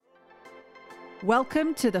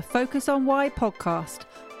Welcome to the Focus on Why podcast.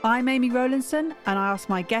 I'm Amy Rowlandson and I ask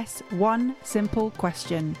my guests one simple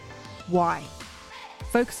question. Why?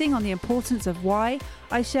 Focusing on the importance of why,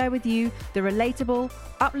 I share with you the relatable,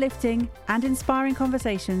 uplifting and inspiring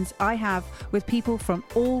conversations I have with people from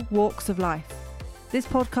all walks of life. This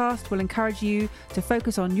podcast will encourage you to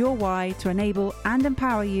focus on your why to enable and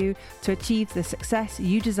empower you to achieve the success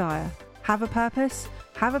you desire. Have a purpose,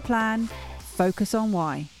 have a plan, focus on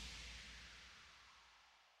why.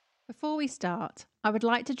 Before we start, I would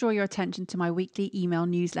like to draw your attention to my weekly email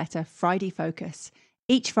newsletter, Friday Focus.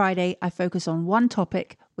 Each Friday, I focus on one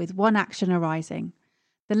topic with one action arising.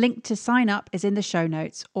 The link to sign up is in the show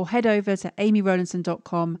notes, or head over to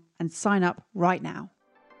amyrowlandson.com and sign up right now.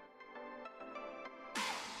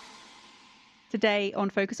 Today on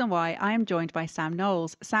Focus on Why, I am joined by Sam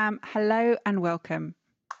Knowles. Sam, hello and welcome.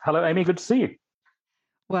 Hello, Amy. Good to see you.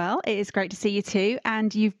 Well, it is great to see you too.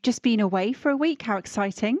 And you've just been away for a week. How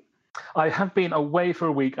exciting. I have been away for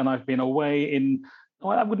a week, and I've been away in,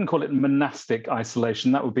 well, I wouldn't call it monastic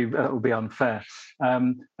isolation. That would be unfair.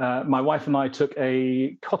 My wife and I took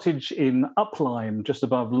a cottage in Uplyme, just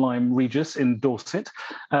above Lyme Regis in Dorset,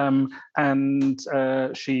 and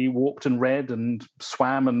she walked and read and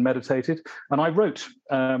swam and meditated, and I wrote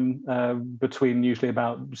between usually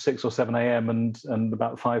about 6 or 7 a.m. and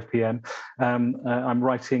about 5 p.m. I'm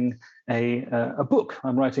writing a book.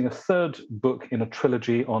 I'm writing a third book in a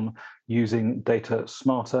trilogy on using data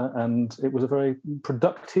smarter, and it was a very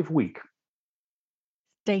productive week.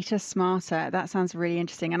 Data smarter. That sounds really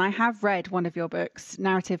interesting. And I have read one of your books,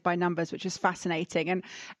 Narrative by Numbers, which is fascinating. And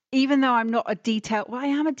even though I'm not a detail, well, I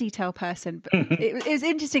am a detail person, but it was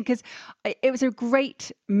interesting because it was a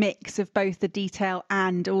great mix of both the detail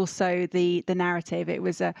and also the narrative. It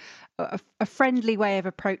was a friendly way of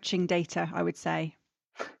approaching data, I would say.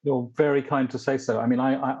 You're very kind to say so. I mean,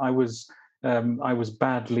 I was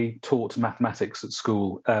badly taught mathematics at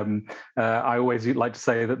school. I always like to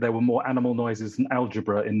say that there were more animal noises than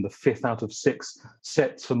algebra in the 5th out of 6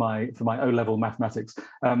 sets for my O-level mathematics,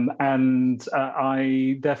 and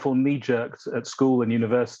I therefore knee-jerked at school and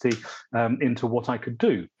university into what I could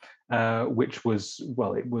do. Which was,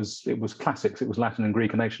 well, it was classics. It was Latin and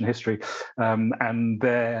Greek and ancient history, and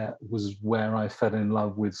there was where I fell in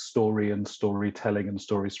love with story and storytelling and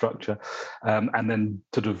story structure, and then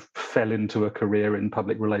sort of fell into a career in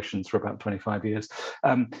public relations for about 25 years,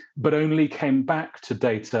 but only came back to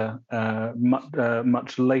data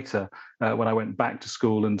much later when I went back to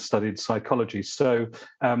school and studied psychology. So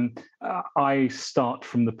I start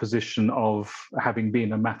from the position of having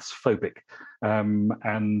been a maths phobic,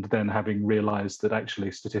 and then having realized that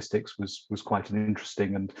actually statistics was quite an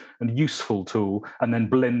interesting and useful tool, and then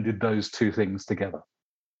blended those two things together.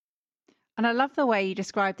 And I love the way you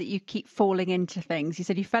described that you keep falling into things. You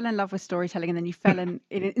said you fell in love with storytelling and then you fell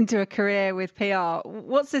into a career with PR.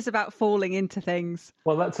 What's this about falling into things?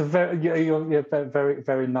 Well, that's a very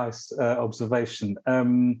very nice observation.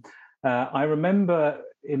 I remember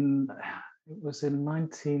it was in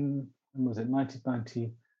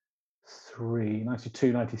 1990.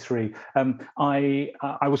 92, 93.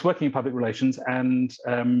 I was working in public relations, and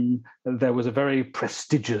there was a very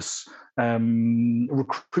prestigious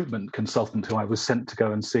recruitment consultant who I was sent to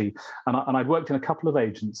go and see. And I'd worked in a couple of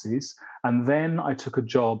agencies, and then I took a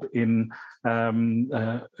job in,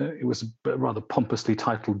 it was a rather pompously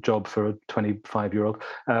titled job for a 25-year-old,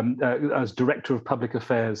 as Director of Public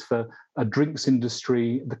Affairs for a drinks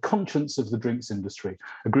industry, the conscience of the drinks industry,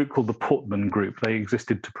 a group called the Portman Group. They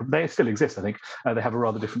still exist, I think. They have a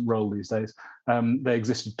rather different role these days. They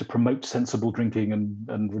existed to promote sensible drinking,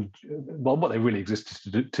 and well, what they really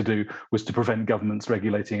existed to do was to prevent governments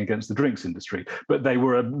regulating against the drinks industry. But they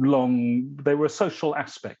were a social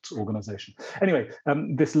aspects organisation. Anyway,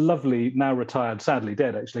 this lovely, now retired, sadly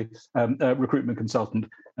dead actually, recruitment consultant,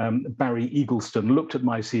 Barry Eagleston, looked at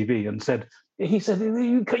my CV and said,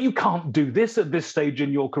 you can't do this at this stage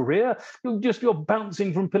in your career. You're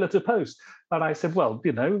bouncing from pillar to post. And I said, well,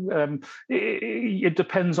 it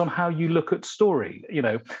depends on how you look at story.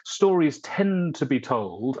 Stories tend to be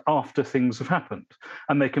told after things have happened,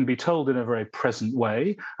 and they can be told in a very present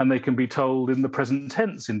way, and they can be told in the present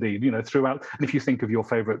tense, indeed, throughout. And if you think of your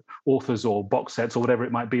favorite authors or box sets or whatever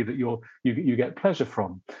it might be that you get pleasure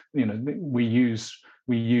from, we use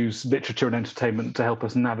literature and entertainment to help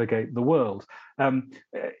us navigate the world.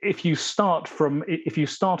 If you start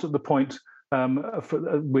at the point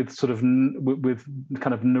with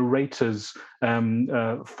kind of narrator's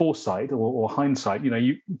foresight or hindsight,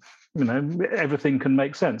 everything can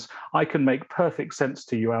make sense. I can make perfect sense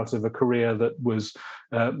to you out of a career that was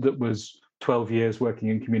 12 years working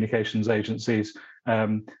in communications agencies,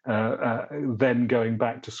 then going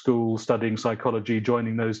back to school, studying psychology,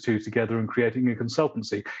 joining those two together and creating a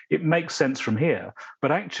consultancy. It makes sense from here.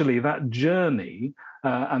 But actually that journey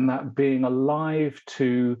and that being alive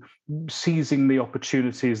to seizing the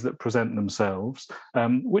opportunities that present themselves,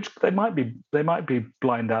 which they might be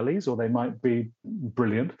blind alleys or they might be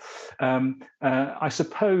brilliant. I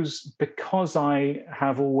suppose because I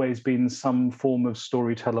have always been some form of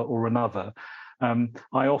storyteller or another,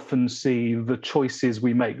 I often see the choices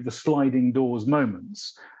we make, the sliding doors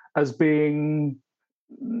moments, as being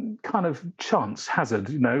kind of chance hazard.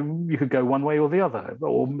 You could go one way or the other,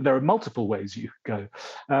 or there are multiple ways you could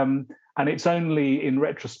go. And it's only in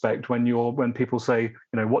retrospect when people say,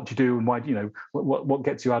 what do you do and why, what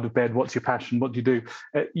gets you out of bed, what's your passion, what do you do,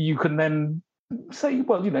 you can then say,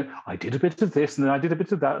 well, I did a bit of this and then I did a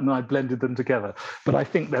bit of that and then I blended them together. But I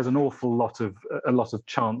think there's an awful lot of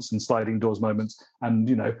chance and sliding doors moments. And,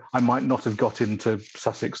 I might not have got into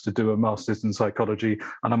Sussex to do a master's in psychology,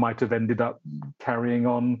 and I might have ended up carrying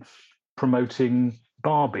on promoting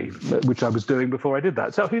Barbie, which I was doing before I did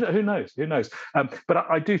that. So who knows? But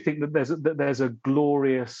I do think that there's a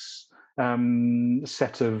glorious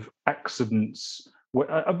set of accidents,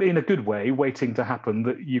 in a good way, waiting to happen,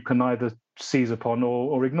 that you can either seize upon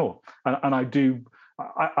or ignore. And I do.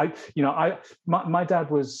 My dad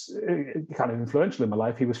was kind of influential in my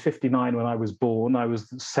life. He was 59 when I was born. I was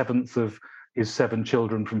the seventh of his 7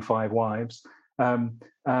 children from 5 wives. I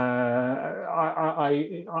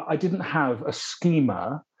didn't have a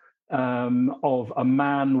schema of a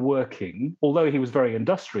man working, although he was very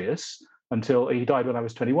industrious until he died when I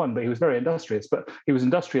was 21. But he was very industrious. But he was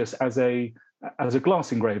industrious as a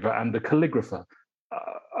glass engraver and a calligrapher.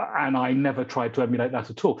 And I never tried to emulate that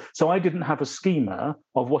at all. So I didn't have a schema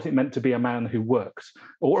of what it meant to be a man who worked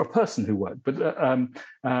or a person who worked, but a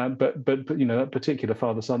particular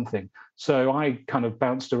father-son thing. So I kind of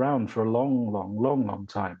bounced around for a long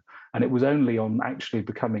time. And it was only on actually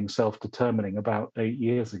becoming self-determining about 8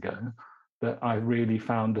 years ago that I really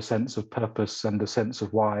found a sense of purpose and a sense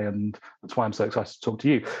of why, and that's why I'm so excited to talk to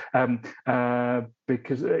you,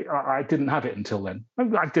 because I didn't have it until then.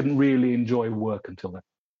 I didn't really enjoy work until then.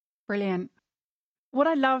 Brilliant. What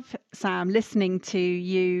I love, Sam, listening to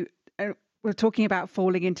you, we're talking about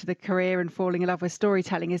falling into the career and falling in love with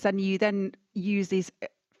storytelling, is then you then use these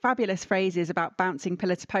fabulous phrases about bouncing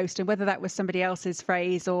pillar to post, and whether that was somebody else's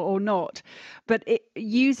phrase or not, but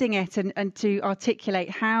using it and to articulate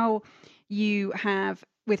how you have,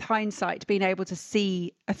 with hindsight, been able to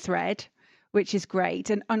see a thread, which is great.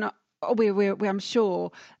 And I'm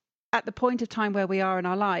sure at the point of time where we are in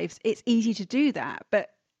our lives, it's easy to do that.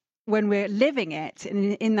 But when we're living it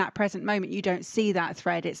in that present moment, you don't see that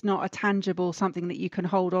thread. It's not a tangible something that you can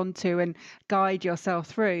hold on to and guide yourself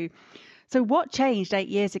through. So what changed 8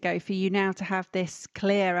 years ago for you now to have this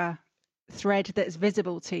clearer thread that's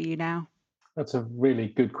visible to you now? That's a really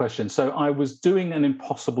good question. So I was doing an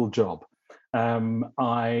impossible job.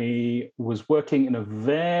 I was working in a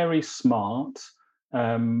very smart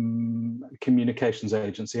communications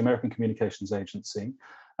agency, American communications agency,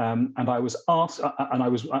 and I was asked, and I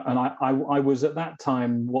was at that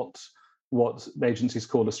time what agencies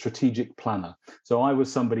call a strategic planner. So I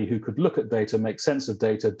was somebody who could look at data, make sense of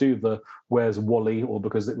data, do the where's Wally, or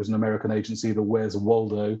because it was an American agency, the where's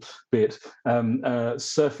Waldo bit,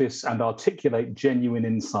 surface and articulate genuine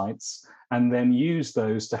insights, and then use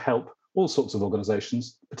those to help all sorts of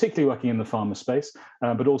organizations, particularly working in the pharma space,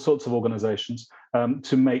 but all sorts of organizations,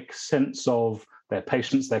 to make sense of their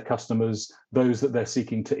patients, their customers, those that they're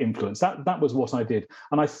seeking to influence. That was what I did.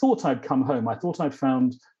 And I thought I'd come home. I thought I'd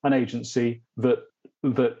found an agency that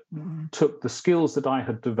took the skills that I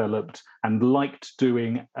had developed and liked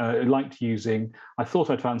doing, liked using. I thought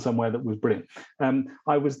I'd found somewhere that was brilliant.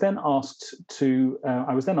 I was then asked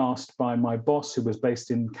by my boss, who was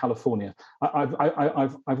based in California.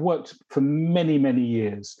 I've worked for many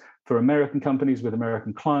years for American companies with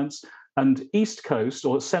American clients, and East Coast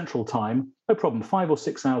or Central Time, no problem, 5 or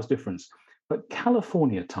 6 hours difference. But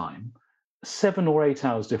California time, 7 or 8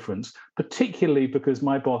 hours difference, particularly because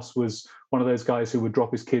my boss was one of those guys who would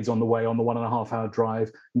drop his kids on the way on the 1.5 hour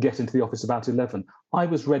drive and get into the office about 11. I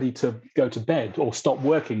was ready to go to bed or stop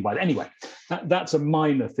working by then. Anyway, that's a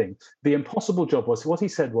minor thing. The impossible job was, what he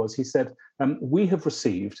said, we have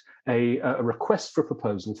received a request for a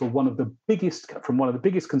proposal for one of the biggest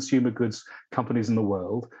consumer goods companies in the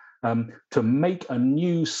world, to make a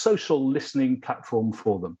new social listening platform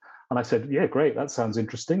for them. And I said, yeah, great. That sounds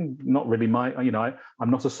interesting. Not really I'm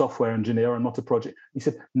not a software engineer. I'm not a project. He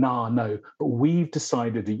said, no, but we've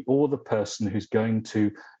decided that you're the person who's going to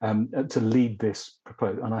lead this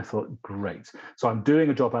proposal. And I thought, great. So I'm doing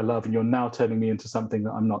a job I love, and you're now turning me into something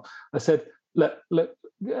that I'm not. I said,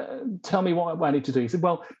 tell me what I need to do. He said,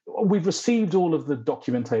 well, we've received all of the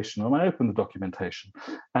documentation. And I opened the documentation,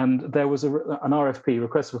 and there was an RFP,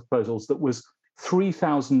 request for proposals, that was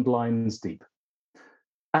 3,000 lines deep.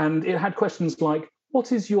 And it had questions like,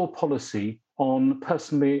 what is your policy on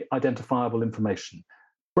personally identifiable information?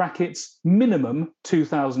 Brackets, minimum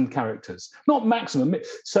 2,000 characters, not maximum.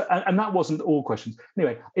 So, and that wasn't all questions.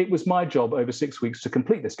 Anyway, it was my job over 6 weeks to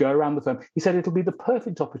complete this, go around the firm. He said, it'll be the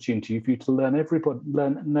perfect opportunity for you to know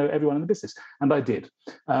everyone in the business. And I did.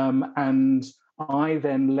 And I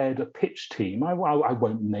then led a pitch team. I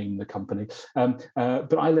won't name the company,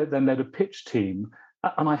 but I then led a pitch team.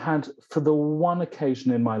 And I had, for the one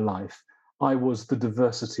occasion in my life, I was the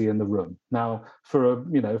diversity in the room. Now, for a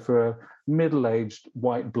middle-aged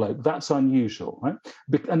white bloke, that's unusual, right?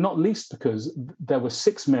 And not least because there were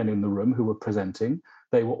 6 men in the room who were presenting.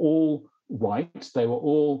 They were all white. They were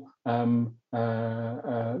all we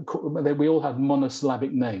all had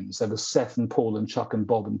monosyllabic names. There were Seth and Paul and Chuck and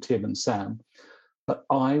Bob and Tim and Sam. But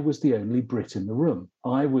I was the only Brit in the room.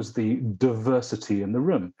 I was the diversity in the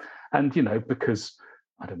room. And, because,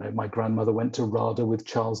 I don't know, my grandmother went to RADA with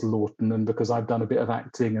Charles Lawton, and because I've done a bit of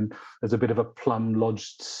acting and there's a bit of a plum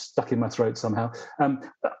lodged stuck in my throat somehow, and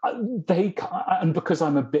because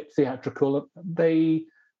I'm a bit theatrical, they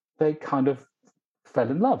kind of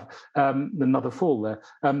fell in love. Another fall there.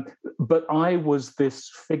 But I was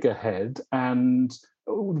this figurehead, and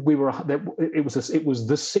it was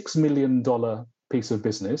the $6 million piece of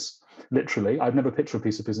business. Literally, I've never pitched a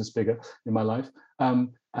piece of business bigger in my life. And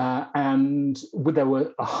there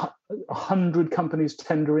were 100 companies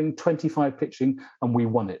tendering, 25 pitching, and we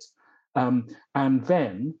won it. And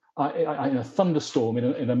then, in a thunderstorm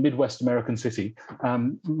in a Midwest American city,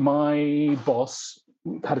 my boss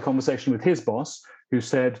had a conversation with his boss, who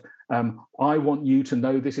said, I want you to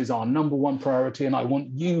know this is our number one priority, and I want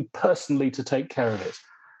you personally to take care of it.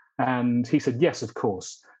 And he said, yes, of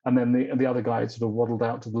course. And then the other guy sort of waddled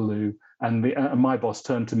out to the loo, and my boss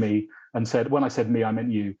turned to me and said, when I said me, I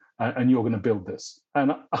meant you, and you're going to build this.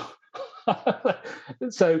 And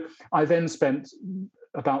so I then spent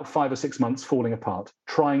about 5 or 6 months falling apart,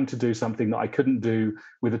 trying to do something that I couldn't do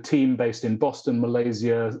with a team based in Boston,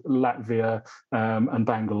 Malaysia, Latvia, and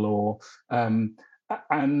Bangalore. And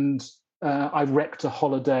I wrecked a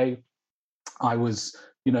holiday. I was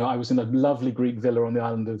in a lovely Greek villa on the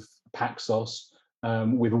island of Paxos,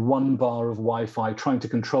 with 1 bar of Wi-Fi, trying to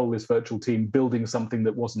control this virtual team, building something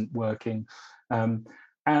that wasn't working.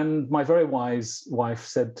 And my very wise wife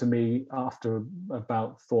said to me after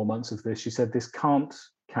about 4 months of this, she said, this can't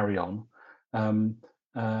carry on.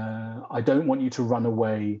 I don't want you to run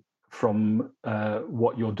away from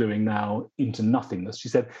what you're doing now into nothingness. She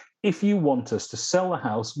said, if you want us to sell the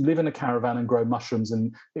house, live in a caravan and grow mushrooms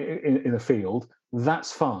in a field,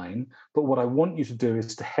 that's fine. But what I want you to do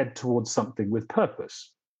is to head towards something with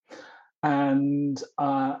purpose. And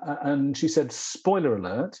she said, spoiler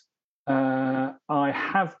alert, I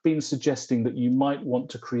have been suggesting that you might want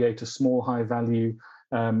to create a small, high-value,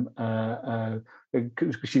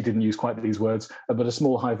 she didn't use quite these words, but a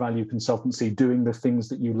small, high-value consultancy doing the things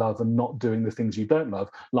that you love and not doing the things you don't love,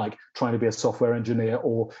 like trying to be a software engineer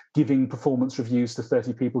or giving performance reviews to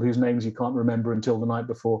 30 people whose names you can't remember until the night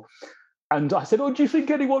before. And I said, oh, do you think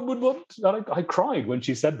anyone would want? And I cried when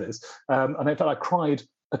she said this. And in fact, I cried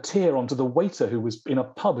a tear onto the waiter who was in a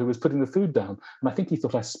pub who was putting the food down. And I think he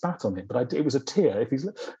thought I spat on him, but it was a tear. It was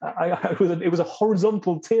a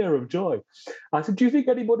horizontal tear of joy. I said, do you think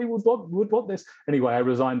anybody would want this? Anyway, I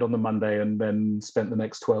resigned on the Monday and then spent the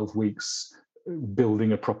next 12 weeks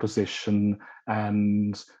building a proposition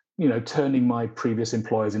and turning my previous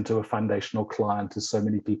employers into a foundational client, as so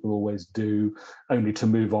many people always do, only to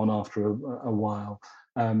move on after a while.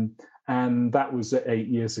 And that was 8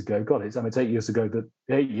 years ago. God, it's 8 years ago.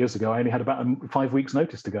 8 years ago, I only had about 5 weeks'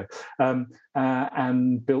 notice to go,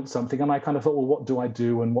 and built something. And I kind of thought, well, what do I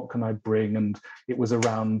do, and what can I bring? And it was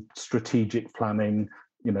around strategic planning,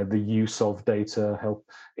 the use of data help.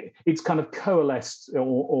 It's kind of coalesced,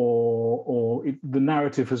 the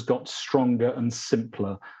narrative has got stronger and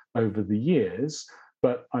simpler over the years.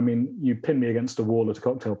 But I mean, you pin me against a wall at a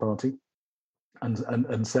cocktail party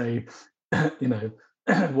and say,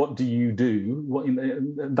 what do you do?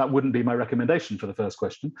 That wouldn't be my recommendation for the first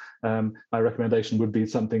question. My recommendation would be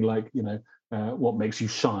something like, what makes you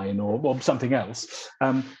shine, or something else.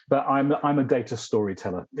 But I'm a data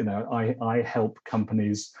storyteller. I help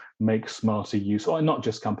companies make smarter use, or not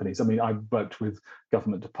just companies. I mean, I've worked with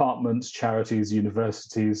government departments, charities,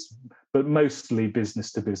 universities, but mostly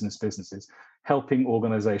business to businesses, helping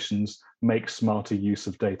organizations make smarter use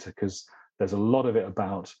of data, because there's a lot of it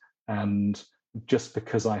about. And just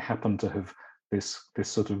because I happen to have this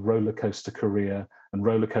sort of roller coaster career and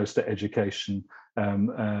roller coaster education,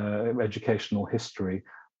 educational history,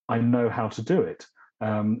 I know how to do it.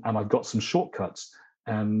 And I've got some shortcuts,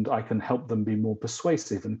 and I can help them be more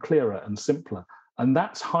persuasive and clearer and simpler. And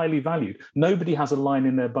that's highly valued. Nobody has a line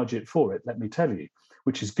in their budget for it, let me tell you,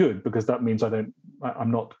 which is good, because that means I'm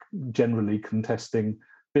not generally contesting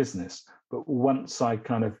business. But once I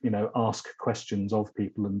kind of, ask questions of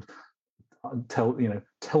people and tell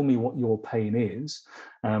me what your pain is,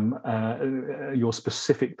 your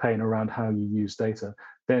specific pain around how you use data,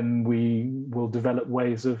 then we will develop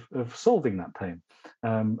ways of solving that pain.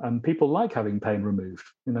 And people like having pain removed.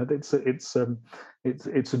 It's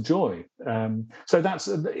a joy. So that's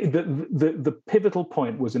the pivotal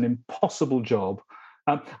point. Was an impossible job.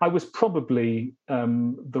 I was probably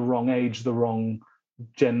the wrong age, the wrong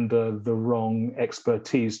gender, the wrong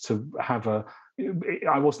expertise to have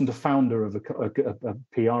I wasn't a founder of a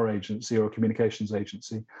PR agency or a communications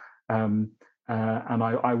agency, and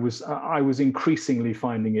I was increasingly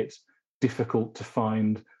finding it difficult to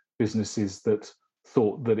find businesses that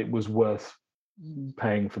thought that it was worth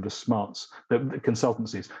paying for the smarts, the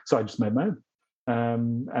consultancies. So I just made my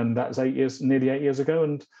own, and that's nearly 8 years ago,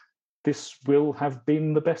 and this will have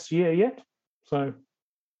been the best year yet. So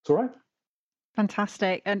it's all right.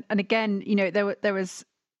 Fantastic. And again, there was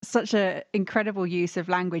such an incredible use of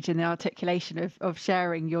language in the articulation of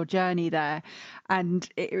sharing your journey there. And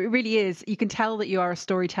it really is, you can tell that you are a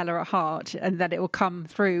storyteller at heart, and that it will come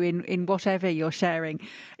through in whatever you're sharing.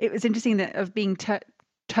 It was interesting that of being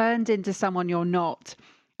turned into someone you're not,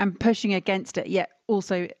 and pushing against it, yet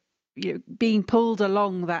also being pulled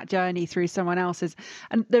along that journey through someone else's.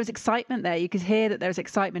 And there was excitement there. You could hear that there was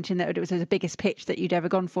excitement in that it was the biggest pitch that you'd ever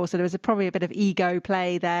gone for. So there was probably a bit of ego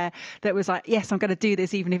play there that was like, yes, I'm going to do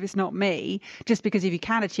this even if it's not me, just because if you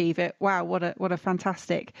can achieve it, wow, what a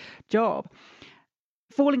fantastic job.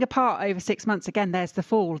 Falling apart over 6 months, again, there's the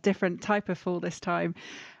fall, different type of fall this time.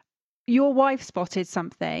 Your wife spotted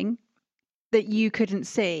something that you couldn't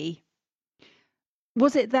see.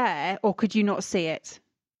 Was it there, or could you not see it?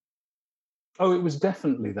 Oh, it was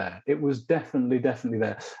definitely there. It was definitely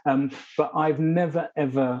there. But I've never,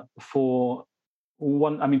 ever for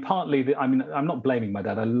one. I mean, partly. I'm not blaming my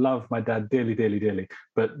dad. I love my dad dearly, dearly, dearly.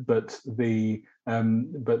 But there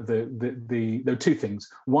were two things.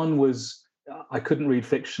 One was I couldn't read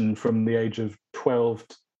fiction from the age of 12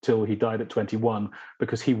 till he died at 21,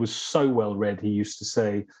 because he was so well read. He used to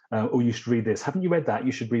say, "Oh, you should read this. Haven't you read that?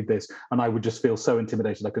 You should read this." And I would just feel so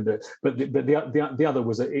intimidated I couldn't do it. But the other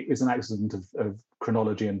was an accident of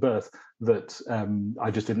chronology and birth, that I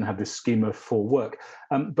just didn't have this schema for work.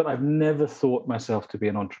 But I've never thought myself to be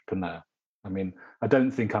an entrepreneur. I mean, I don't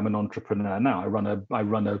think I'm an entrepreneur now. I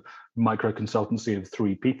run a micro consultancy of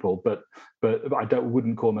 3 people, but I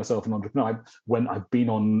wouldn't call myself an entrepreneur. When I've been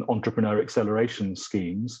on entrepreneur acceleration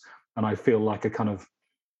schemes, and I feel like a kind of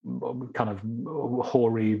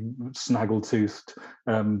hoary, snaggle-toothed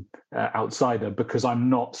outsider, because I'm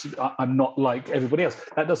not like everybody else.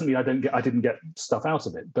 That doesn't mean I didn't get stuff out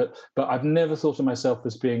of it, but I've never thought of myself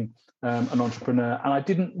as being an entrepreneur, and I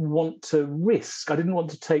didn't want to risk. I didn't want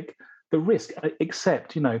to take the risk,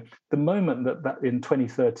 except the moment that in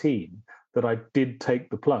 2013 that I did take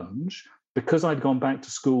the plunge, because I'd gone back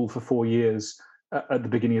to school for 4 years at the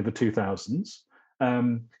beginning of the 2000s, at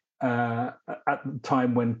the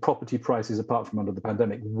time when property prices, apart from under the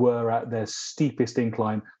pandemic, were at their steepest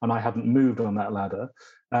incline, and I hadn't moved on that ladder.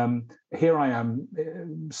 Here I am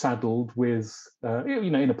saddled with,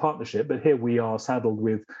 in a partnership, but here we are saddled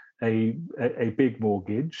with a big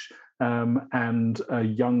mortgage, and a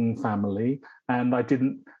young family, and I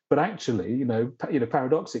didn't. But actually,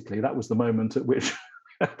 paradoxically, that was the moment at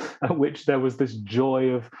which there was this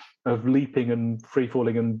joy of leaping and free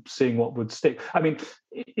falling and seeing what would stick. I mean,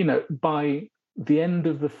 by the end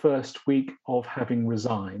of the first week of having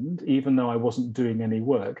resigned, even though I wasn't doing any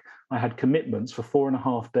work, I had commitments for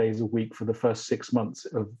 4.5 days a week for the first 6 months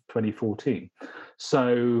of 2014.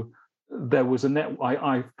 So there was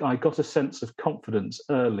I got a sense of confidence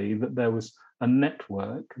early that there was a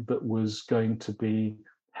network that was going to be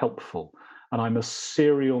helpful. and I'm a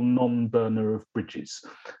serial non-burner of bridges.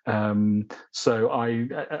 And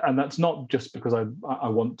that's not just because I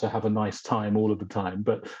want to have a nice time all of the time,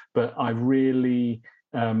 but I really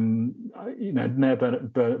never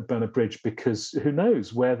burn a bridge, because who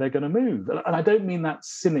knows where they're going to move. And I don't mean that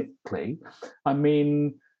cynically. I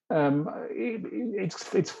mean,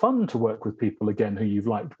 it's fun to work with people again who you've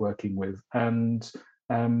liked working with, and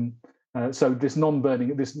so this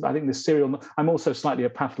non-burning, I think this serial. I'm also slightly a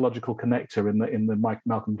pathological connector in the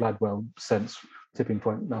Malcolm Gladwell sense, tipping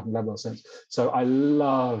point Malcolm Gladwell sense. So I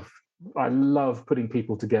love putting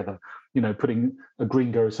people together. Putting a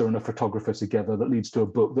greengrocer and a photographer together that leads to a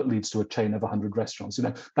book that leads to a chain of 100 restaurants.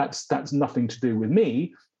 That's nothing to do with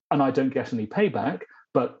me, and I don't get any payback.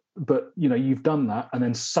 But you've done that, and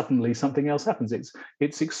then suddenly something else happens.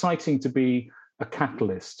 It's exciting to be a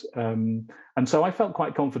catalyst, and so I felt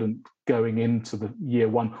quite confident going into the year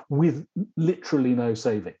one with literally no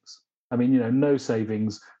savings. I mean, no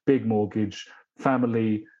savings, big mortgage,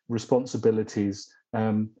 family responsibilities,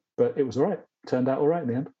 but it was all right. Turned out all right in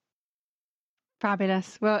the end.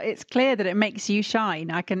 Fabulous. Well, it's clear that it makes you shine.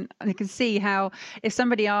 I can see how if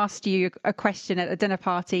somebody asked you a question at a dinner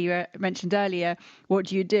party you mentioned earlier, what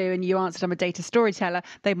do you do? And you answered, I'm a data storyteller,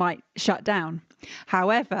 they might shut down.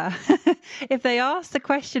 However, if they asked the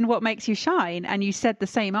question, what makes you shine? And you said the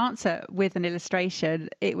same answer with an illustration,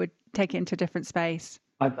 it would take it into a different space.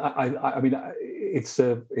 I mean, it's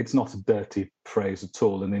not a dirty phrase at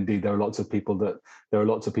all, and indeed there are lots of people that are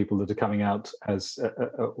coming out as,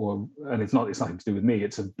 and it's nothing to do with me.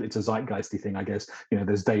 It's a zeitgeisty thing, I guess.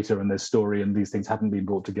 There's data and there's story, and these things haven't been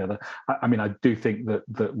brought together. I mean, I do think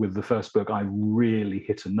that with the first book, I really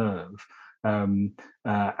hit a nerve. And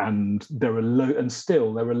there are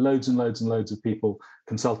loads and loads of people,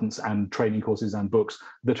 consultants and training courses and books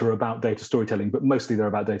that are about data storytelling, but mostly they're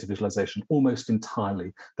about data visualization. Almost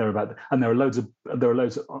entirely there are loads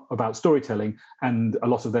about storytelling, and a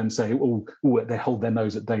lot of them say, they hold their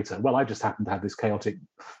nose at data. Well, I just happen to have this chaotic,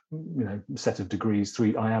 set of degrees.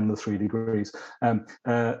 I am the 3 degrees. I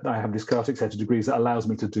have this chaotic set of degrees that allows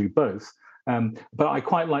me to do both. But I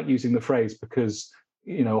quite like using the phrase because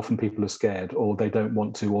often people are scared, or they don't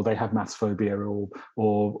want to, or they have maths phobia,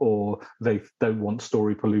 or they don't want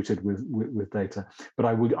story polluted with data. But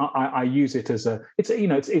I use it as it's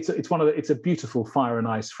a beautiful fire and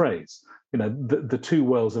ice phrase. The two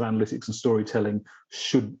worlds of analytics and storytelling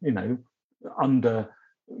should, under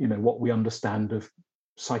what we understand of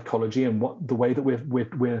psychology and what the way that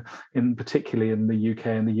we're in, particularly in the UK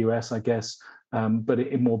and the US, I guess. But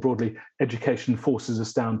more broadly, education forces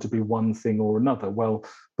us down to be one thing or another. Well,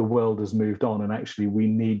 the world has moved on, and actually, we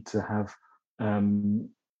need to have. I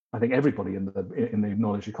think everybody in the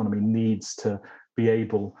knowledge economy needs to be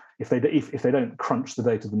able, if they don't crunch the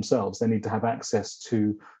data themselves, they need to have access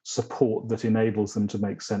to support that enables them to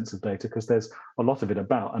make sense of data, because there's a lot of it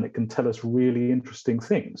about, and it can tell us really interesting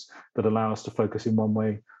things that allow us to focus in one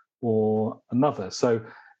way or another. So,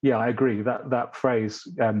 yeah, I agree that phrase.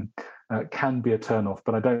 Can be a turnoff,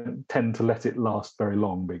 but I don't tend to let it last very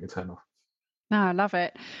long being a turnoff. No, I love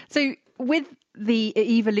it. So with the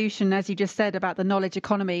evolution, as you just said, about the knowledge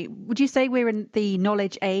economy, would you say we're in the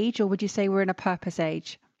knowledge age, or would you say we're in a purpose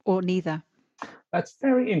age, or neither? That's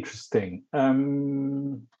very interesting.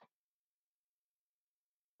 Probably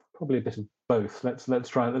a bit of both. Let's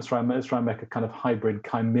try and make a kind of hybrid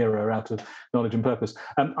chimera out of knowledge and purpose.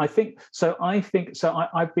 I was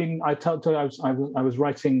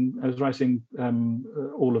writing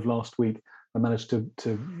all of last week. I managed to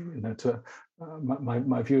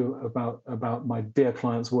my view about my dear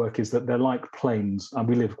clients' work is that they're like planes, and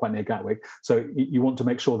we live quite near Gatwick, so you want to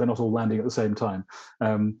make sure they're not all landing at the same time,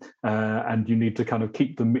 and you need to kind of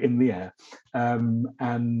keep them in the air.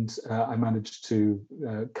 And I managed to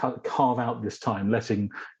carve out this time,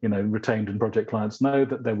 letting retained and project clients know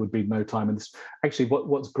that there would be no time. And actually,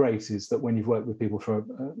 what's great is that when you've worked with people for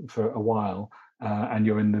a while. And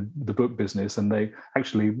you're in the book business, and they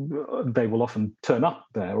will often turn up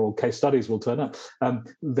there, or case studies will turn up.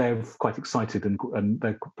 They're quite excited and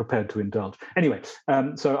they're prepared to indulge. Anyway,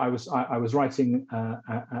 so I was writing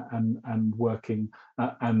and working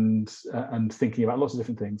and thinking about lots of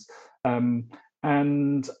different things.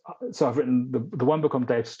 And so I've written the one book on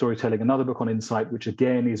data storytelling, another book on insight, which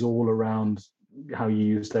again is all around how you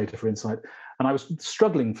use data for insight. And I was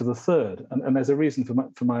struggling for the third, and there's a reason for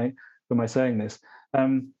my saying this.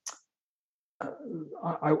 I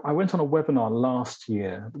went on a webinar last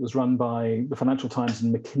year that was run by the Financial Times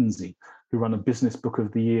and McKinsey, who run a Business Book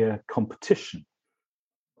of the Year competition.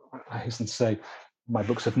 I hasten to say, my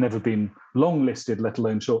books have never been long listed, let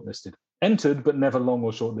alone shortlisted. entered, but never long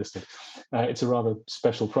or shortlisted. It's a rather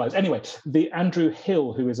special prize. Anyway, the Andrew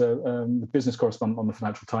Hill, who is a business correspondent on the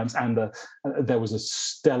Financial Times, and there was a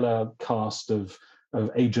stellar cast of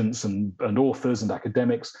agents and authors and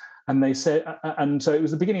academics. And they said, and so it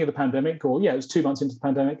was the beginning of the pandemic, or it was 2 months into the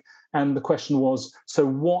pandemic. And the question was, so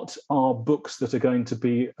what are books that are going to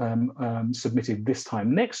be submitted this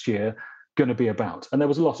time next year going to be about? And there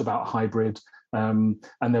was a lot about hybrid, and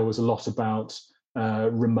there was a lot about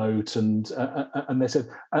remote, and they said,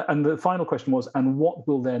 and the final question was, and what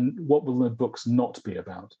will the books not be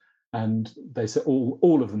about? And they said,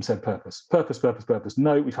 all of them said purpose.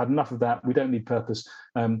 No, we've had enough of that. We don't need purpose.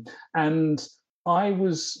 And I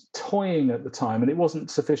was toying at the time, and it wasn't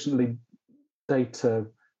sufficiently data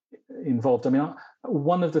involved. I mean,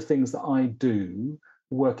 one of the things that I do,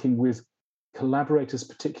 working with collaborators,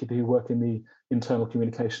 particularly who work in the internal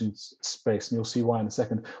communications space, and you'll see why in a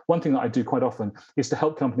second. One thing that I do quite often is to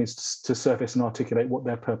help companies to surface and articulate what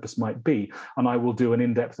their purpose might be. And I will do an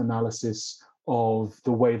in-depth analysis of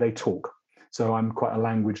the way they talk. So I'm quite a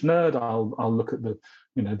language nerd. I'll look at the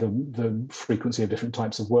frequency of different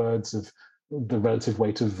types of words, of the relative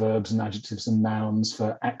weight of verbs and adjectives and nouns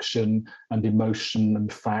for action and emotion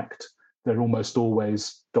and fact. They're almost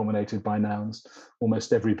always dominated by nouns.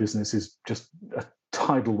 Almost every business is just a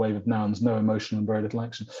tidal wave of nouns, no emotion and very little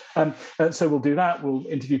action. So we'll do that. We'll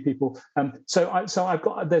interview people. So I've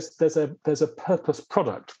got there's a purpose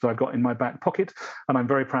product that I've got in my back pocket, and I'm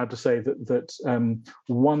very proud to say that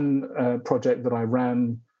one project that I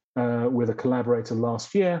ran with a collaborator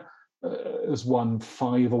last year has won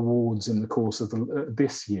 5 awards in the course of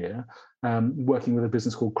this year, working with a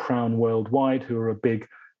business called Crown Worldwide, who are a big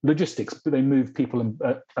logistics, but they move people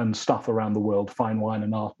and stuff around the world, fine wine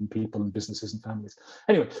and art and people and businesses and families.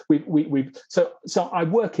 Anyway, so I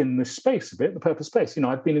work in this space a bit, the purpose space.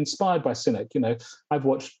 I've been inspired by Sinek. I've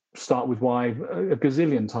watched Start With Why a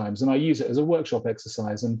gazillion times, and I use it as a workshop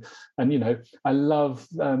exercise. And I love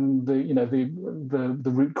the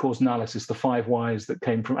root cause analysis, the 5 whys that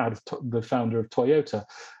came from out of the founder of Toyota,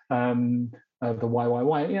 the why.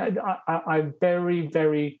 I very,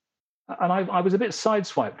 very. And I was a bit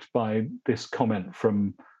sideswiped by this comment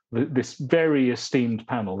from this very esteemed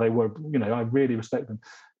panel. They were, I really respect them,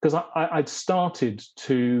 because I'd started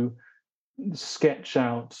to sketch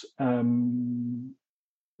out some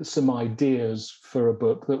ideas for a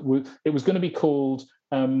book that it was going to be called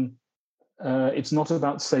 "It's Not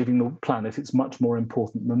About Saving the Planet; It's Much More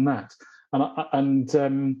Important Than That." And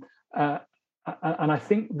I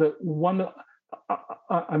think that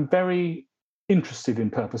I'm very interested in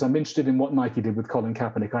purpose. I'm interested in what Nike did with Colin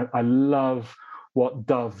Kaepernick. I love what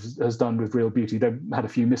Dove has done with Real Beauty. They've had a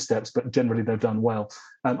few missteps, but generally they've done well.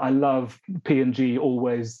 I love P&G,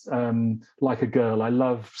 Always Like a Girl. I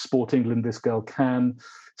love Sport England, This Girl Can.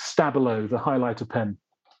 Stabilo, the highlighter pen.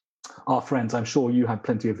 Our friends, I'm sure you had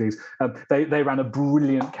plenty of these. They ran a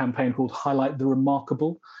brilliant campaign called Highlight the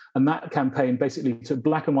Remarkable. And that campaign basically took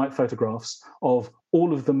black and white photographs of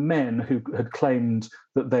all of the men who had claimed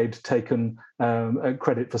that they'd taken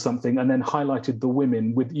credit for something, and then highlighted the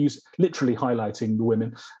women, literally highlighting the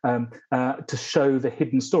women to show the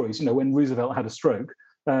hidden stories. When Roosevelt had a stroke,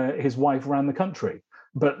 his wife ran the country.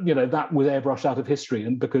 But that was airbrushed out of history,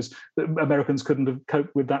 and because Americans couldn't have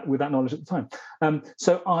coped with that knowledge at the time.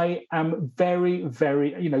 So I am very,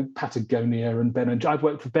 very, Patagonia and Ben and I've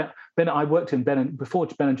worked for Ben. I worked in before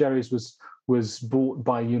Ben & Jerry's was bought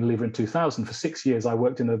by Unilever in 2000. For 6 years, I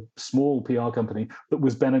worked in a small PR company that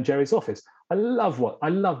was Ben & Jerry's office. I love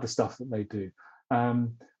the stuff that they do.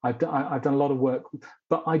 I've done a lot of work,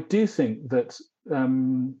 but I do think that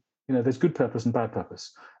there's good purpose and bad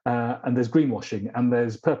purpose, and there's greenwashing and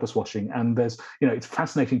there's purpose washing, and there's it's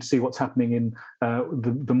fascinating to see what's happening in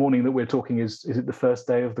the morning that we're talking. Is it the first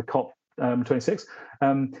day of the COP 26?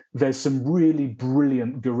 There's some really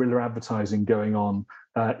brilliant guerrilla advertising going on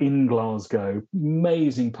in Glasgow,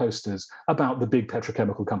 amazing posters about the big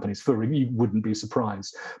petrochemical companies. You wouldn't be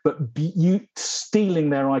surprised, but you stealing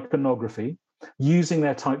their iconography, using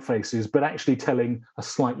their typefaces, but actually telling a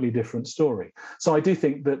slightly different story. So I do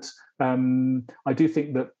think that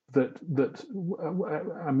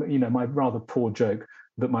my rather poor joke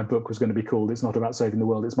that my book was going to be called "It's Not About Saving the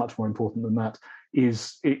World; It's Much More Important Than That"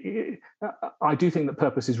 I do think that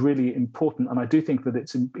purpose is really important, and I do think that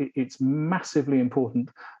it's massively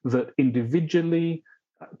important that individually,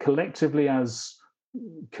 collectively, as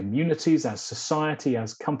communities, as society,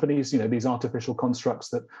 as companies, these artificial constructs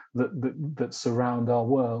that surround our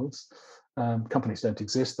worlds, Companies don't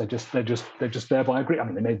exist. They're just there by agreement.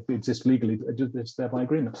 I mean, they may exist legally, but they're just there by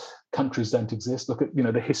agreement. Countries don't exist. Look at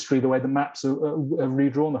the history, the way the maps are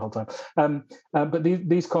redrawn the whole time. But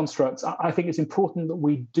these constructs, I think it's important that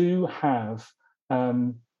we do have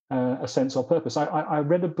a sense of purpose. I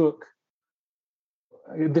read a book.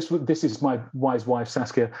 This is my wise wife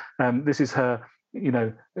Saskia. This is her,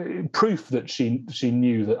 proof that she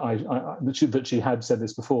knew that she had said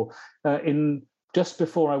this before. Just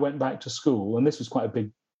before I went back to school, and this was quite a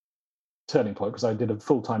big turning point because I did a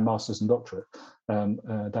full-time master's and doctorate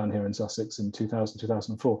down here in Sussex in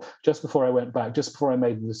 2004. Just before I went back, just before I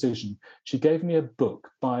made the decision, she gave me a book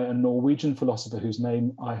by a Norwegian philosopher whose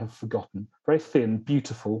name I have forgotten. Very thin,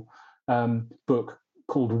 beautiful book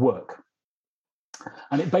called Work.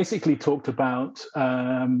 And it basically talked about,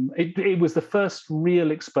 it was the first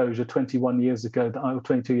real exposure 22 years ago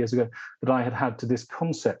that I had to this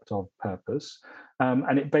concept of purpose.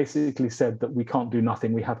 And it basically said that we can't do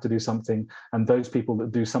nothing, we have to do something. And those people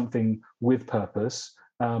that do something with purpose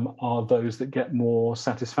are those that get more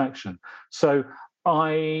satisfaction. So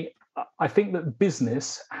I think that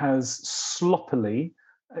business has sloppily,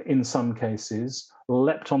 in some cases,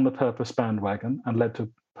 leapt on the purpose bandwagon and led to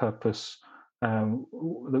purpose,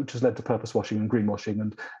 which has led to purpose washing and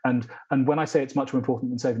greenwashing. And when I say it's much more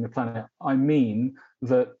important than saving the planet, I mean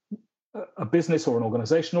that a business or an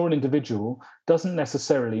organization or an individual doesn't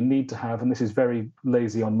necessarily need to have, and this is very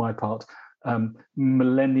lazy on my part,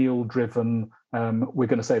 millennial driven, we're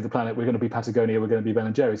going to save the planet, we're going to be Patagonia, we're going to be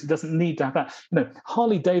Ben & Jerry's. It doesn't need to have that.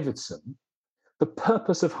 Harley Davidson, the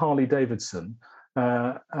purpose of Harley Davidson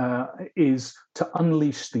is to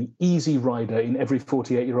unleash the easy rider in every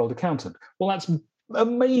 48-year-old accountant. Well, that's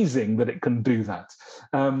amazing that it can do that.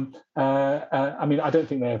 I mean, I don't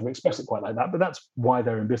think they ever express it quite like that, but that's why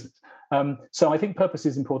they're in business. So I think purpose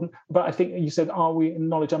is important. But I think you said, are we in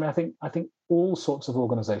knowledge? I mean, I think all sorts of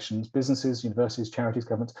organizations, businesses, universities, charities,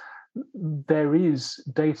 governments, there is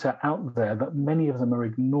data out there that many of them are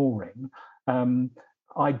ignoring.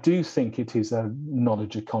 I do think it is a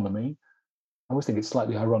knowledge economy. I always think it's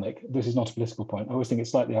slightly ironic. This is not a political point. I always think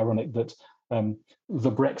it's slightly ironic that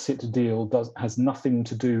the Brexit deal has nothing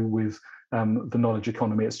to do with the knowledge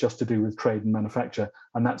economy. It's just to do with trade and manufacture,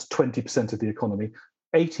 and that's 20% of the economy.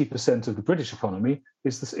 80% of the British economy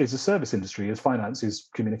is the service industry, is finance, is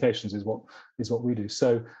communications, is what we do.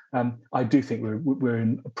 So I do think we're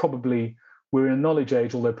in a knowledge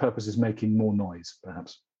age, although purpose is making more noise,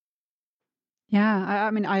 perhaps. Yeah,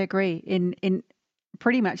 I mean, I agree in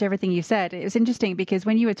pretty much everything you said. It was interesting because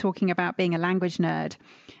when you were talking about being a language nerd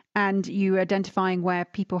and you were identifying where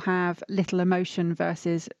people have little emotion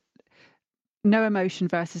versus no emotion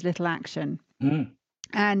versus little action.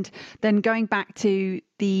 And then going back to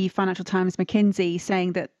the Financial Times McKinsey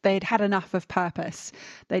saying that they'd had enough of purpose,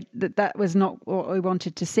 that was not what we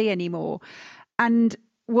wanted to see anymore. And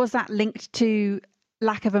was that linked to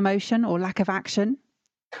lack of emotion or lack of action?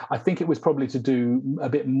 I think it was probably to do a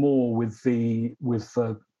bit more with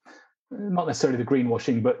not necessarily the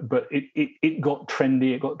greenwashing, but it got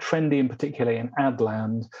trendy. It got trendy in particular in ad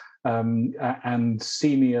land, and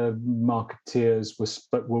senior marketeers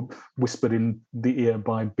were whispered in the ear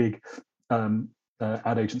by big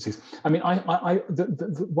ad agencies. I mean,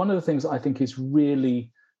 one of the things that I think is really,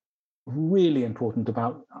 really important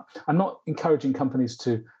about, I'm not encouraging companies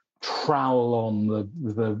to trowel on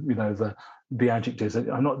the adjectives.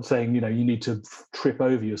 I'm not saying you need to trip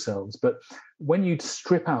over yourselves, but when you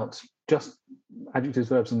strip out just adjectives,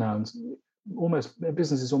 verbs, and nouns,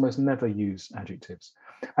 businesses almost never use adjectives,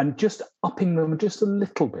 and just upping them just a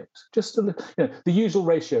little bit, the usual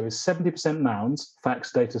ratio is 70% nouns,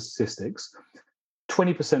 facts, data, statistics,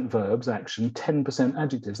 20% verbs, action, 10%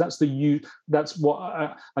 adjectives. That's what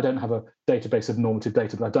I don't have a database of normative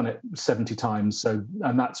data, but I've done it 70 times.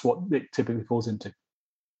 And that's what it typically falls into.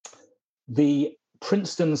 The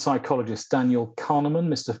Princeton psychologist Daniel Kahneman,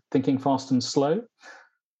 Mr. Thinking Fast and Slow,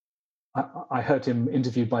 I heard him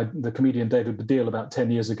interviewed by the comedian David Baddiel about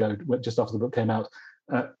 10 years ago, just after the book came out.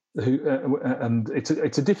 And it's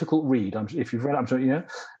a difficult read. If you've read it, I'm sure you know.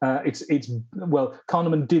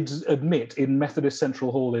 Kahneman did admit in Methodist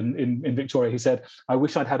Central Hall in Victoria, he said, "I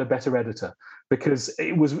wish I'd had a better editor because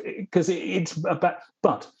it's about."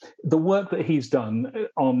 But the work that he's done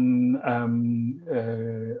on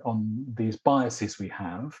these biases we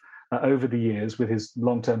have over the years with his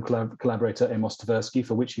long-term collaborator Amos Tversky,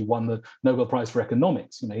 for which he won the Nobel Prize for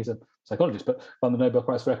Economics. He's a psychologist, but won the Nobel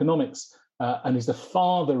Prize for Economics. And he's the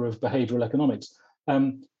father of behavioral economics.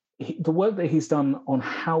 The work that he's done on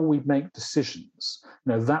how we make decisions,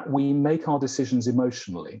 that we make our decisions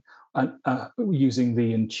emotionally, using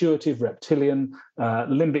the intuitive reptilian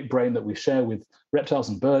limbic brain that we share with reptiles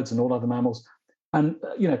and birds and all other mammals. And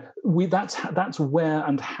that's where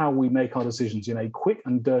and how we make our decisions in a quick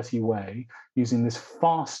and dirty way, using this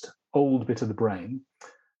fast old bit of the brain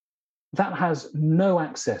that has no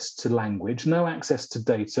access to language, no access to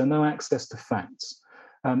data, no access to facts.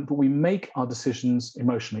 But we make our decisions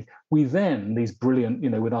emotionally. We then, these brilliant,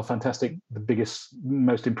 with our fantastic, the biggest,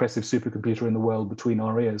 most impressive supercomputer in the world between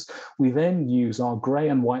our ears, we then use our grey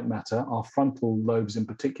and white matter, our frontal lobes in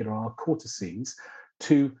particular, our cortices,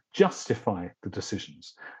 to justify the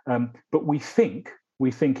decisions. But we think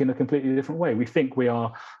in a completely different way. We think we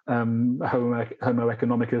are Homo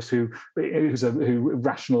economicus who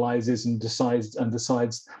rationalizes and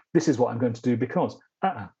decides this is what I'm going to do because.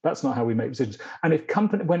 That's not how we make decisions. And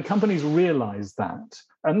when companies realize that,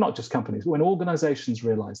 and not just companies, when organizations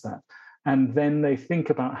realize that, and then they think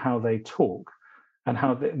about how they talk, and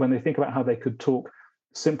when they think about how they could talk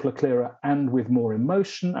simpler, clearer, and with more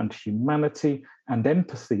emotion and humanity and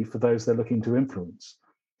empathy for those they're looking to influence,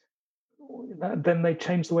 then they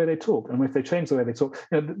change the way they talk. And if they change the way they talk,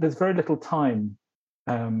 there's very little time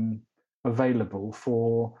available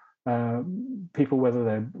for people, whether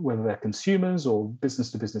they're consumers or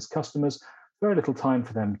business to business customers. Very little time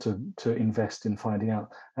for them to invest in finding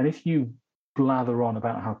out. And if you blather on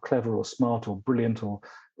about how clever or smart or brilliant or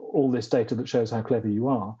all this data that shows how clever you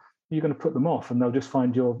are, you're going to put them off, and they'll just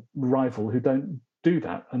find your rival who don't do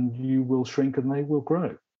that, and you will shrink and they will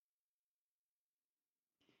grow.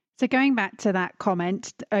 So going back to that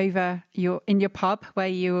comment in your pub where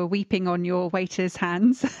you were weeping on your waiter's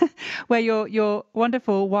hands, where your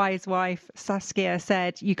wonderful wise wife Saskia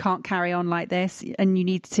said you can't carry on like this and you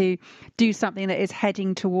need to do something that is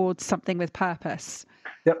heading towards something with purpose.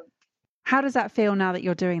 Yep. How does that feel now that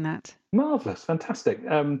you're doing that? Marvelous, fantastic.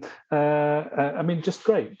 Just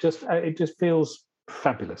great. It just feels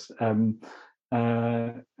fabulous.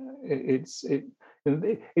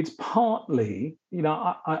 It's partly,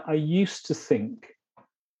 I used to think,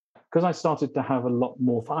 because I started to have a lot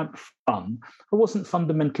more fun, I wasn't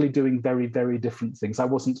fundamentally doing very, very different things. I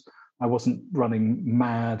wasn't running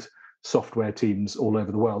mad software teams all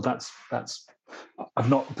over the world. I've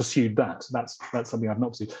not pursued that. That's something I've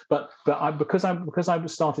not pursued. But because I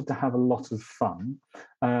started to have a lot of fun,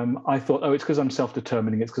 I thought, it's because I'm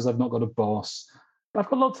self-determining. It's because I've not got a boss. I've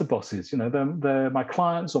got lots of bosses, they're my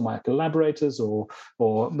clients or my collaborators or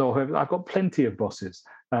I've got plenty of bosses.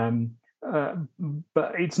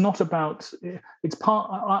 But it's not about,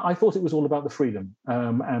 I thought it was all about the freedom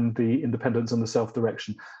and the independence and the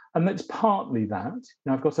self-direction. And it's partly that.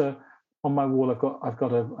 On my wall, I've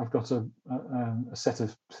got a set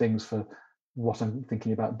of things for what I'm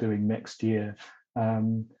thinking about doing next year.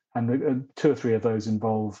 And 2 or 3 of those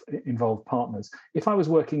involve partners. If I was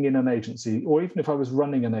working in an agency, or even if I was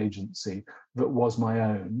running an agency that was my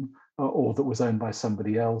own, or that was owned by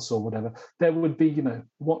somebody else, or whatever, there would be,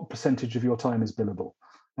 what percentage of your time is billable?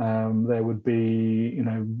 There would be,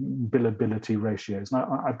 billability ratios. And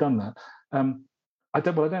I've done that. I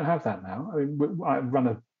don't have that now. I run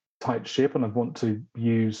a tight ship, and I want to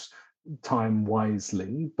use time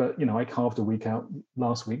wisely. But I carved a week out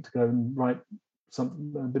last week to go and write a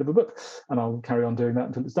bit of a book, and I'll carry on doing that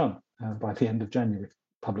until it's done by the end of January.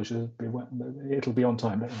 Publishers, it'll be on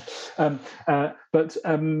time. But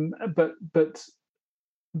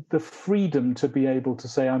the freedom to be able to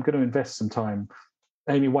say, I'm going to invest some time.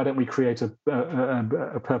 Amy, why don't we create a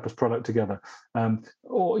purpose product together?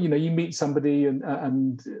 Or you meet somebody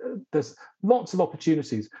and there's lots of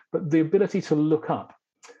opportunities, but the ability to look up.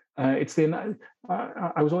 I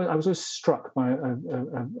was always struck by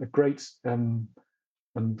a great and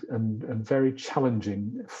very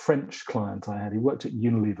challenging French client I had. He worked at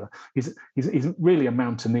Unilever. He's really a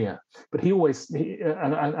mountaineer, but and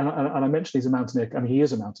I mentioned he's a mountaineer. I mean, he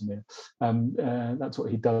is a mountaineer. That's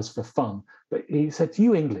what he does for fun. But he said,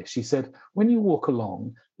 "You English," he said, "when you walk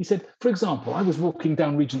along," he said, "for example, I was walking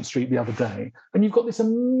down Regent Street the other day, and you've got this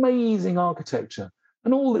amazing architecture.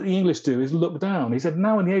 And all that the English do is look down." He said,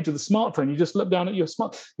 "Now in the age of the smartphone, you just look down at your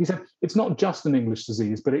He said, "It's not just an English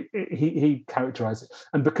disease," but he characterized it.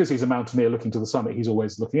 And because he's a mountaineer looking to the summit, he's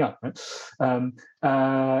always looking up. Right?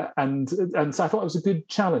 And so I thought it was a good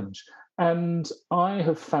challenge. And I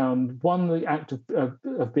have found, 1, the act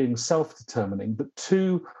of being self-determining, but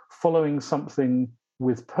 2, following something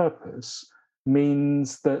with purpose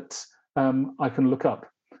means that I can look up.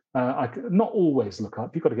 I not always look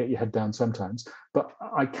up. You've got to get your head down sometimes, but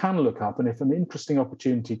I can look up. And if an interesting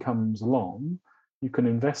opportunity comes along, you can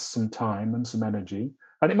invest some time and some energy.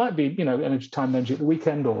 And it might be, time and energy at the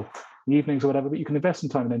weekend or the evenings or whatever, but you can invest some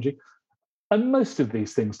time and energy. And most of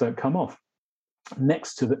these things don't come off.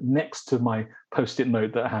 Next to my post-it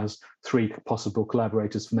note that has 3 possible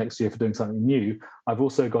collaborators for next year for doing something new, I've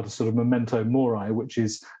also got a sort of memento mori, which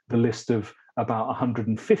is the list of about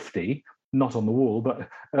 150, not on the wall, but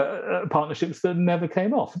partnerships that never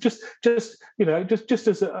came off. Just as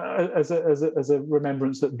a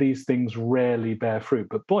remembrance that these things rarely bear fruit.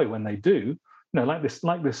 But boy, when they do, like this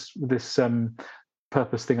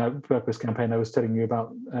purpose campaign I was telling you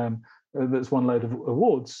about. That's won load of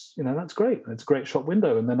awards. That's great. It's a great shop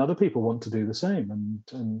window, and then other people want to do the same.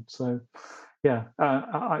 And so,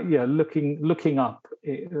 looking up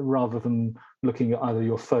rather than looking at either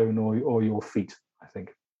your phone or your feet, I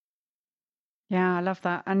think. Yeah, I love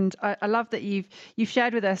that, and I love that you've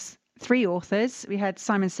shared with us 3 authors. We had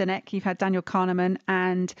Simon Sinek, you've had Daniel Kahneman,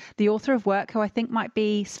 and the author of Work, who I think might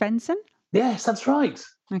be Svensson. Yes, that's right.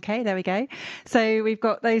 Okay, there we go. So we've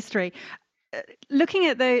got those 3. Looking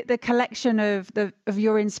at the collection of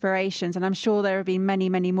your inspirations, and I'm sure there have been many,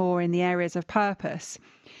 many more in the areas of purpose.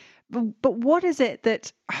 But what is it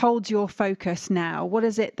that holds your focus now? What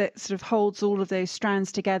is it that sort of holds all of those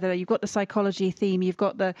strands together? You've got the psychology theme, you've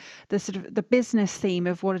got the sort of the business theme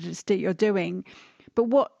of what it is that you're doing. But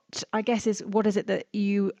what is it that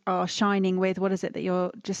you are shining with? What is it that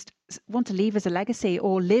you're just want to leave as a legacy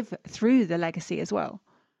or live through the legacy as well?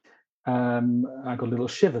 I got a little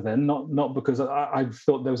shiver then, not because I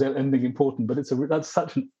thought there was anything important, but that's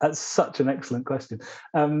such an excellent question.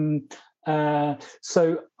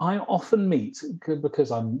 So I often meet because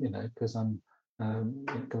I'm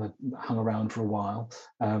hung around for a while,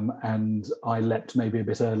 and I leapt maybe a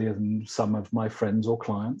bit earlier than some of my friends or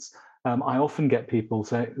clients. I often get people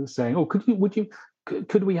saying, "Oh, could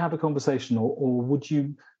we have a conversation, or would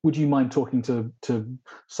you mind talking to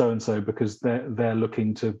so and so because they're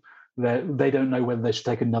looking to." They don't know whether they should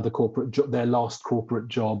take another corporate job, their last corporate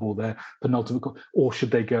job, or their penultimate, or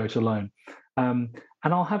should they go it alone? And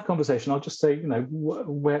I'll have conversation. I'll just say,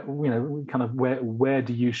 where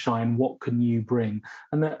do you shine? What can you bring?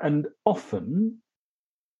 And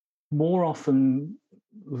more often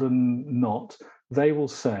than not, they will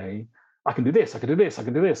say, I can do this, I can do this, I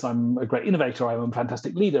can do this. I'm a great innovator. I'm a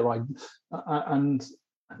fantastic leader. And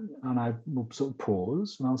I will sort of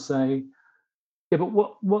pause and I'll say, yeah, but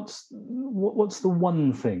what's the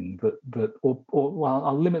one thing that well,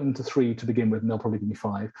 I'll limit them to 3 to begin with, and they'll probably give me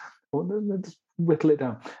 5. Or let's whittle it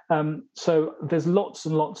down. So there's lots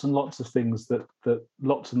and lots and lots of things that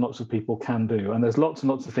lots and lots of people can do, and there's lots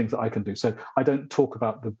and lots of things that I can do. So I don't talk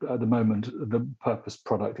about at the moment the purpose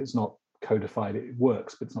product. It's not codified. It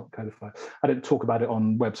works, but it's not codified. I don't talk about it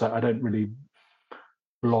on website. I don't really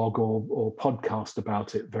blog or podcast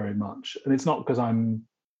about it very much, and it's not because I'm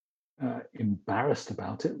embarrassed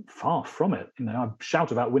about it. Far from it. I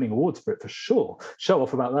shout about winning awards for it for sure. Show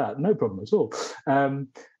off about that, no problem at all.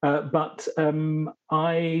 But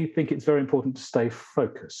I think it's very important to stay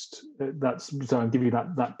focused. So I'll give you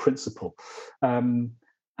that principle. And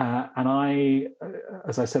I,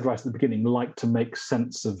 as I said right at the beginning, like to make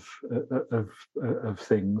sense of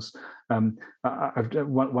things. One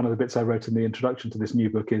of the bits I wrote in the introduction to this new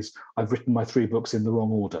book is I've written my 3 books in the wrong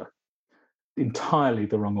order. Entirely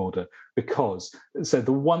the wrong order, because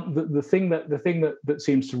the thing that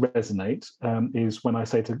seems to resonate is when I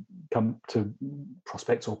say to come to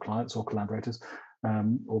prospects or clients or collaborators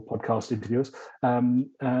or podcast interviewers,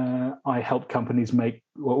 I help companies or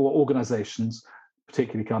organizations,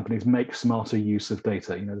 particularly companies, make smarter use of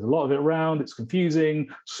data. There's a lot of it around. It's confusing,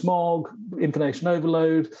 smog, information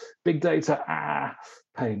overload, big data,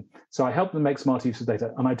 pain. So I help them make smarter use of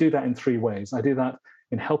data, and I do that in 3 ways. I do that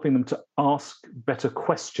in helping them to ask better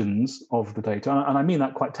questions of the data. And I mean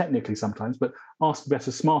that quite technically sometimes, but ask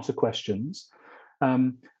better, smarter questions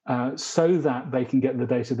so that they can get the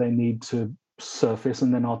data they need to surface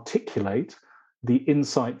and then articulate the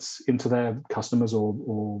insights into their customers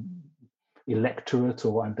or electorate,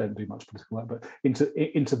 or I don't do much political work, but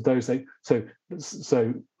into those. So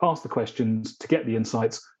ask the questions to get the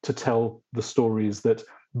insights, to tell the stories that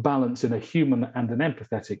balance in a human and an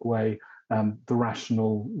empathetic way the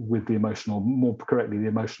rational with the emotional, more correctly, the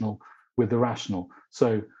emotional with the rational.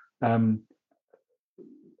 So, and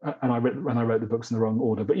I wrote the books in the wrong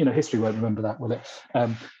order, but history won't remember that, will it?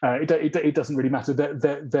 It doesn't really matter.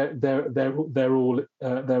 They're all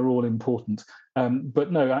important.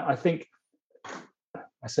 But no, I think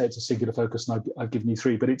I say it's a singular focus, and I've given you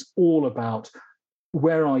 3, but it's all about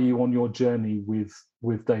where are you on your journey with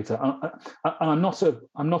data. And I'm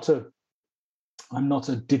not a I'm not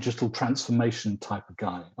a digital transformation type of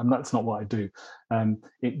guy. That's not what I do.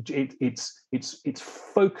 It's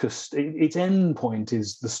focused. Its end point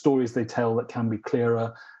is the stories they tell that can be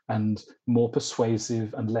clearer and more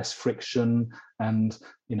persuasive and less friction, and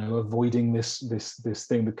avoiding this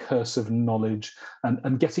thing, the curse of knowledge,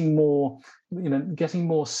 and getting more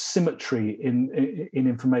symmetry in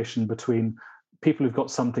information between people who've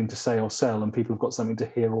got something to say or sell and people who've got something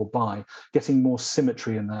to hear or buy, getting more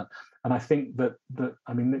symmetry in that. And I think that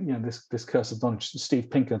this curse of knowledge. Steve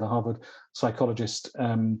Pinker, the Harvard psychologist,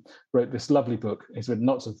 wrote this lovely book. He's written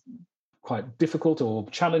lots of quite difficult or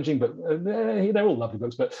challenging, but they're all lovely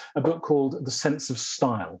books, but a book called The Sense of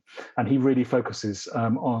Style. And he really focuses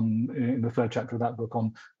on, in the third chapter of that book,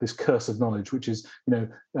 on this curse of knowledge, which is, the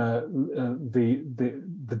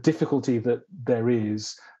difficulty that there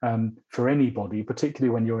is for anybody,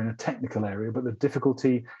 particularly when you're in a technical area, but the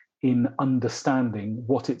difficulty in understanding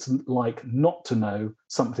what it's like not to know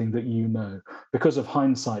something that you know. Because of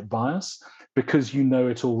hindsight bias, because you know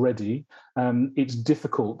it already, it's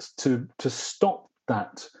difficult to stop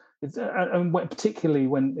that. And particularly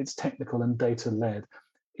when it's technical and data-led,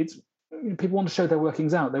 people want to show their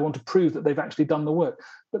workings out. They want to prove that they've actually done the work.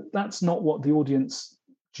 But that's not what the audience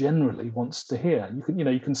generally wants to hear.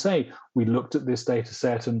 You can say, we looked at this data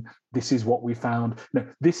set and this is what we found.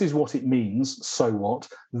 This is what it means. So what?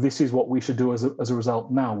 This is what we should do as a result.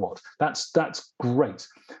 Now what? That's great.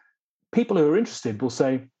 People who are interested will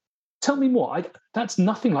say, tell me more. That's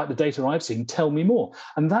nothing like the data I've seen. Tell me more.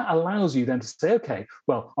 And that allows you then to say, okay,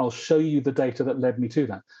 well, I'll show you the data that led me to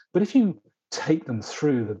that. But if you take them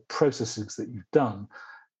through the processes that you've done,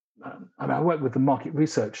 I work with the market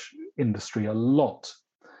research industry a lot.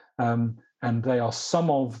 And they are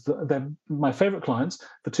they're my favorite clients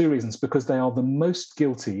for two reasons, because they are the most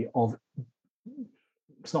guilty of,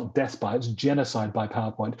 it's not death by, it's genocide by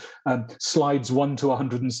PowerPoint, slides 1 to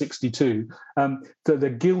 162. They're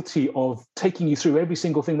guilty of taking you through every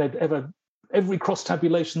single thing every cross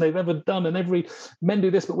tabulation they've ever done, and every men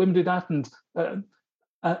do this, but women do that.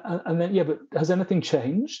 And then, but has anything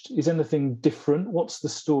changed? Is anything different? What's the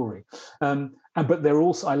story? But they're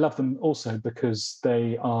also, I love them also because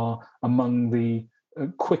they are among the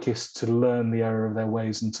quickest to learn the error of their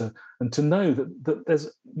ways and to know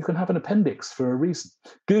that you can have an appendix for a reason.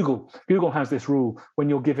 Google has this rule: when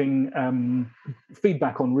you're giving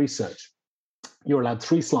feedback on research, you're allowed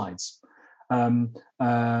 3 slides.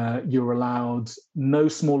 You're allowed no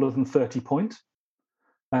smaller than 30 point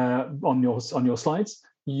on your slides.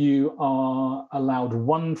 You are allowed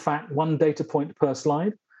one data point per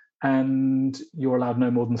slide, and you're allowed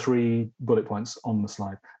no more than 3 bullet points on the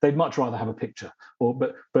slide. They'd much rather have a picture,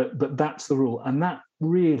 but that's the rule, and that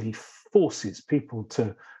really forces people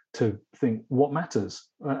to think what matters,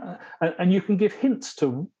 and you can give hints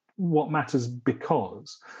to what matters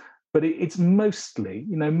but it's mostly,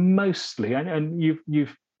 and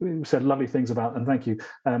you've said lovely things about, and thank you,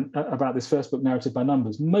 about this first book, Narrative by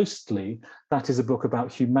Numbers. Mostly, that is a book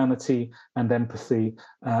about humanity and empathy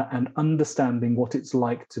and understanding what it's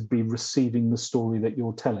like to be receiving the story that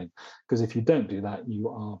you're telling. Because if you don't do that,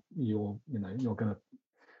 you're going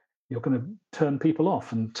to turn people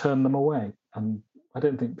off and turn them away. And I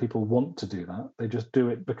don't think people want to do that. They just do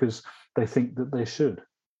it because they think that they should.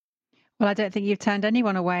 Well, I don't think you've turned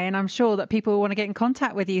anyone away, and I'm sure that people want to get in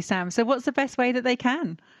contact with you, Sam. So what's the best way that they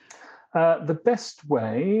can? The best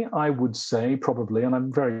way, I would say, probably, and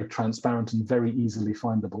I'm very transparent and very easily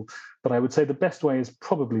findable, but I would say the best way is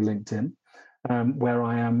probably LinkedIn, where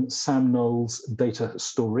I am Sam Knowles Data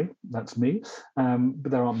Story. That's me.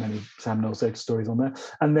 But there aren't many Sam Knowles Data Stories on there.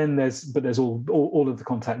 And then there's all of the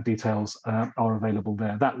contact details are available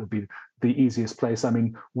there. That would be the easiest place. I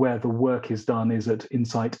mean, where the work is done is at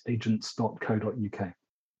insightagents.co.uk.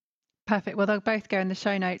 Perfect. Well, they'll both go in the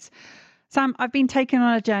show notes. Sam, I've been taken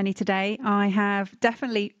on a journey today. I have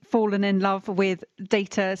definitely fallen in love with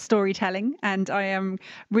data storytelling, and I am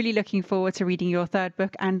really looking forward to reading your third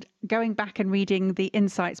book and going back and reading the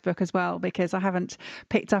Insights book as well, because I haven't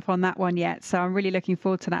picked up on that one yet. So I'm really looking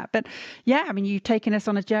forward to that. But yeah, I mean, you've taken us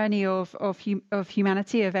on a journey of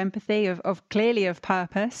humanity, of empathy, of clearly of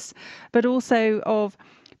purpose, but also of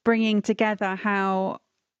bringing together how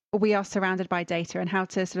we are surrounded by data and how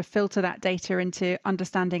to sort of filter that data into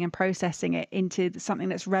understanding and processing it into something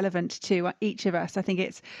that's relevant to each of us. I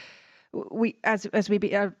think as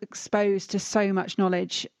we are exposed to so much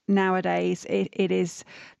knowledge nowadays, it is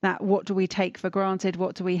that what do we take for granted?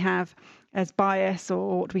 What do we have as bias,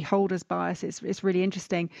 or what do we hold as bias? It's really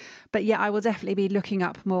interesting. But yeah, I will definitely be looking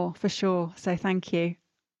up more for sure. So thank you.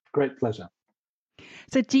 Great pleasure.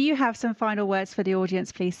 So do you have some final words for the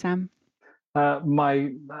audience, please, Sam? I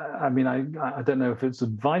don't know if it's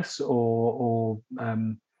advice or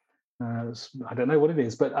I don't know what it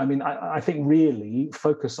is, but I mean, I think really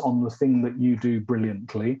focus on the thing that you do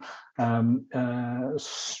brilliantly.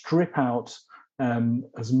 Strip out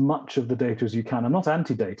as much of the data as you can. I'm not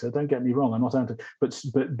anti-data. Don't get me wrong. I'm not anti,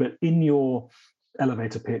 but in your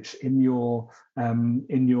elevator pitch, in your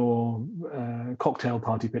cocktail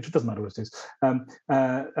party pitch, it doesn't matter what it is.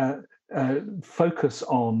 Focus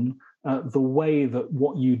on the way that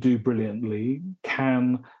what you do brilliantly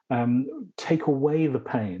can take away the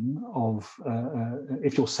pain of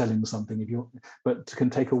if you're selling something, but can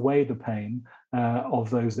take away the pain of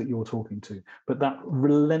those that you're talking to. But that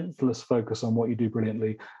relentless focus on what you do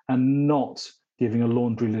brilliantly, and not giving a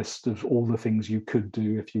laundry list of all the things you could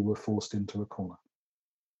do if you were forced into a corner.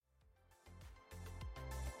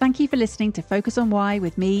 Thank you for listening to Focus on Why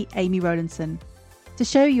with me, Amy Rowlandson. To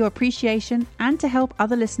show your appreciation and to help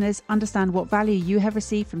other listeners understand what value you have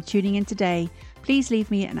received from tuning in today, please leave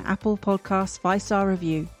me an Apple Podcast 5-star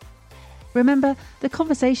review. Remember, the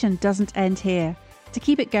conversation doesn't end here. To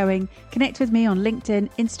keep it going, connect with me on LinkedIn,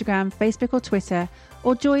 Instagram, Facebook or Twitter,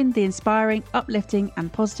 or join the inspiring, uplifting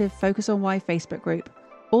and positive Focus on Why Facebook group.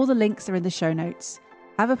 All the links are in the show notes.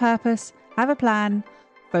 Have a purpose, have a plan,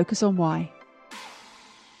 focus on why.